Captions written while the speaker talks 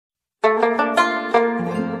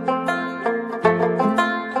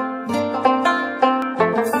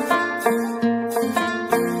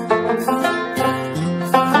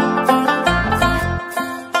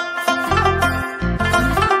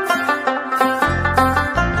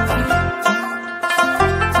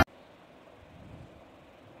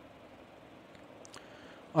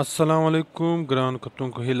السلام علیکم ګران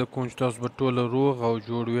کتونکو، هیله کوم چې تاسو به ټوله روغ او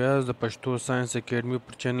جوړ یاست. د پښتو ساینس اکیډمي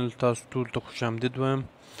پر چینل تاسو ټول ته خوش آمدید وایم.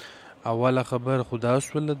 اوله خبره خو دا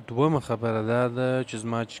شوله. دویمه خبره دا ده چې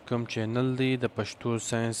زما چې کوم چینل دی د پښتو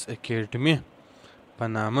ساینس اکیډمي په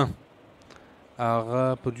نامه، هغه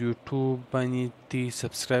پر یوټیوب باندې تی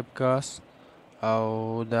سبسکرایب کاست او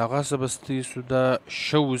د هغه څه به ستاسو دا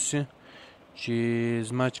ښه وسي چې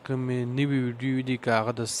زما چې کومې نوي ویډیو دي، که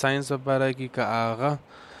هغه د ساینس په باره کې، که هغه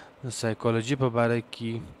د سایکولوژي په باره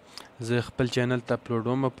کې، زه خپل چینل ته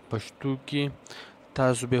اپلوډوم په پښتو کې.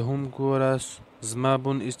 تاسو به هم ګوراست، زما به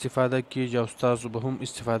هم استفاده کیږي او ستاسو به هم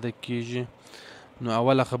استفاده کیږي. نو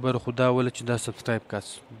اوله خبره خو دا وله چې دا سبسکرایب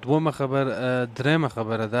کاست. دریمه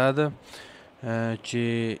خبره دا ده چې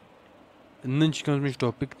نن چې کوم زموږ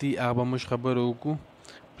ټاپک دی، هغه به موږ خبره وکړو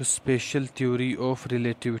په سپیشل تیوري آف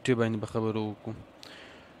ریلیټیویټي باندې به خبره وکړو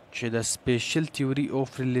چې د سپیشل تیوري آف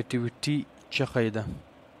ریلیټیویټي څه شی ده.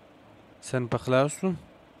 سن په خلاص شو.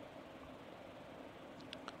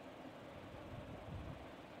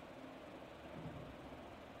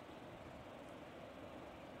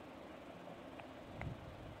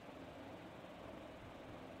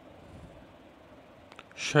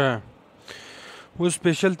 اوس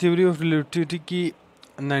سپیشل تیوري آف ریلیټیویټي کې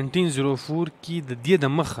 1904 کې د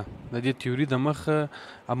دې تیوري د مخه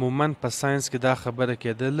عموما په ساینس کې دا خبره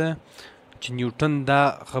کېدله چې نیوټن دا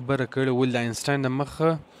خبره کړې ول د آینسټاین د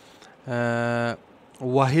مخه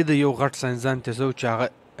واحد یو غټ ساینسدان تېزو چې هغه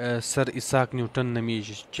سر ایساک نیوټن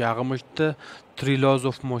نومیږي، چې هغه موږ ته 3 laws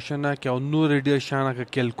of motion راکړي او نور ډېر شیان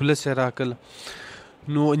راکړه، کیلکولس یې راکړل.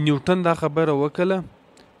 نو نیوټن دا خبره وکړله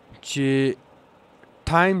چې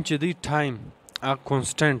ټایم چې دی، ټایم هغه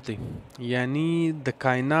کانسټنټ دی، یعنی د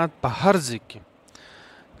کائنات په هر ځای کې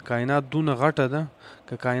کائنات دونه غټه ده،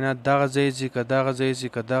 که کائنات دغه ځای ځي، که دغه ځای ځي،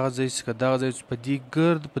 که دغه ځای ځي، که دغه ځای ځي، په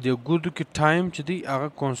دې ګردو کې ټایم چې دی هغه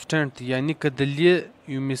کانسټنټ دی. یعنی که دلیه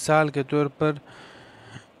یو مثال کې طور پر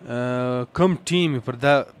کم ټیم پر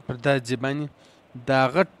دا ځای باندې د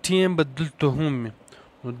هغه ټیم به دلته هم وي.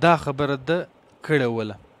 نو دا خبره ده کړې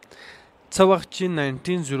وله. څه وخت چې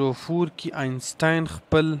 1904 کې آینسټاین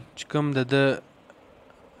خپل چې کوم د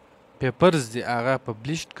پیپرز دی هغه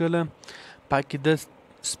پبلیش کړله، پاکې د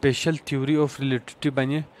سپیشل تیوري آف ریلیټیویټي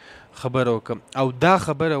باندې خبره وکړه او دا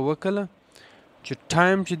خبره وکړله چې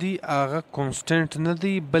ټایم چې دی هغه کانسټنټ نه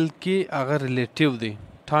دی بلکې هغه ریلیټیو دی.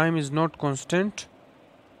 ټایم از ناٹ کانسټنټ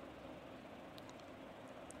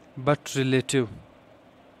بٹ ریلیټیو.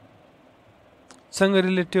 څنګه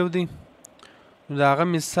ریلیټیو دی؟ نو د هغه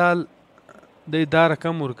مثال دی دا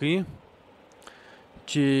رقم ورکوي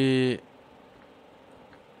چې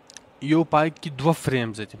یو پای کې 2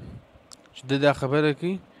 فریمز دي، چې دا خبره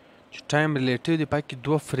کوي چې ټایم ریلیټیو دی، پای کې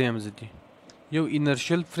 2 فریمز دي، یو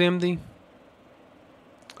انرشل فریم دی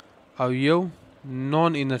او یو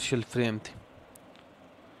نون انرشل فریم دی.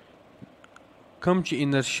 کوم چې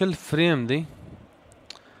انرشل فریم دی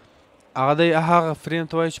هغه فریم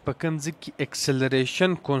ته وایي چې په کوم ځای کې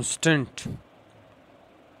اکسلریشن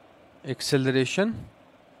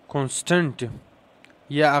کانسټنټ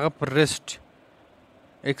یا هغه پر ریسټ.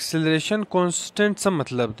 اکسلریشن کانسټنټ څه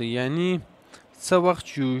مطلب دی؟ یعنی څه وخت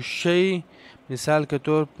چې یو شی مثال کے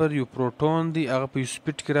طور پر یو پروټون دی، هغه په یو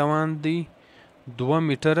سپیډ کې روان دی 2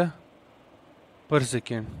 میټره پر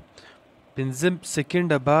سیکنډ، 5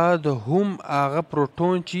 سیکنډه بعد هم هغه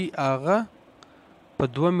پروټون چې هغه په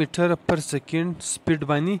 2 میټره پر سیکنډ سپیډ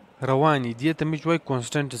باندې روان دي، دې ته موږ وایو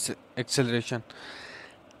کانسټنټ اکسلریشن.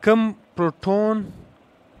 کم پروټون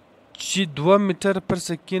چې 2 میټر پر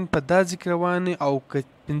سیکنډ په دا ځای کې روان او که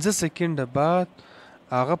 5 سیکنډه بعد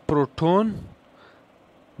هغه پروټون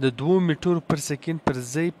د 2 میټر پر سیکنډ پر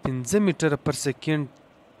ځای 5 میټر پر سیکنډ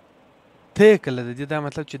طی کړله، د دې دا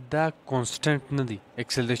مطلب چې دا کانسټنټ نه دی،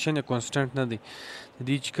 اکسلریشن یې کانسټنټ نه دی. د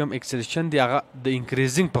دې چې کوم اکسلریشن دی هغه د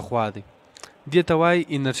انکریزینګ په خوا دی، دې ته وایي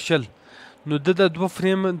انرشل. نو د 2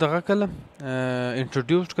 فریم دغه کله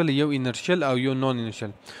انټروډیوس کړل، یو انرشل او یو نون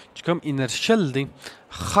انرشل. چې کوم انرشل دی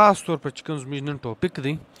خاص طور پر چې کوم زموږ نن ټاپک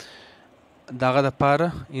دی دغه دپاره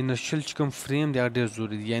انرشل چې کوم فریم دی هغه ډېر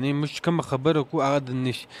ضروري دی. یعنی موږ کومه خبره کوو هغه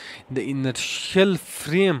د انرشل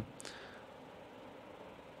فریم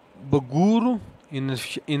به ګورو،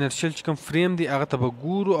 انرشل چې کوم فریم دی هغه ته به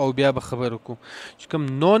ګورو او بیا به خبره کوو. چې کوم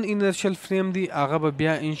نون انرشل فریم دی هغه به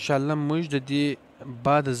بیا انشاءالله موږ د دې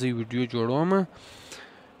بعد زه ویډیو جوړوم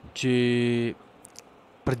چې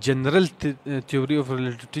پر جنرل تیوري آف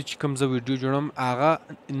ریلیټیویټي چې کوم زه ویډیو جوړوم هغه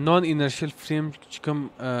نون انرشل فریم چې کوم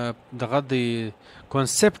دغه د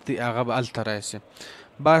کانسپټ دی هغه به هلته راشي.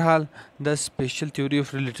 بهرحال دا سپیشل تیوري آف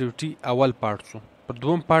ریلیټیویټي اول پارټ شو، پر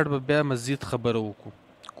دوم پارټ به بیا مزید خبره وکړو.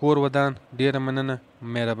 کور ودان، ډیره مننه،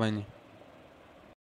 مهرباني.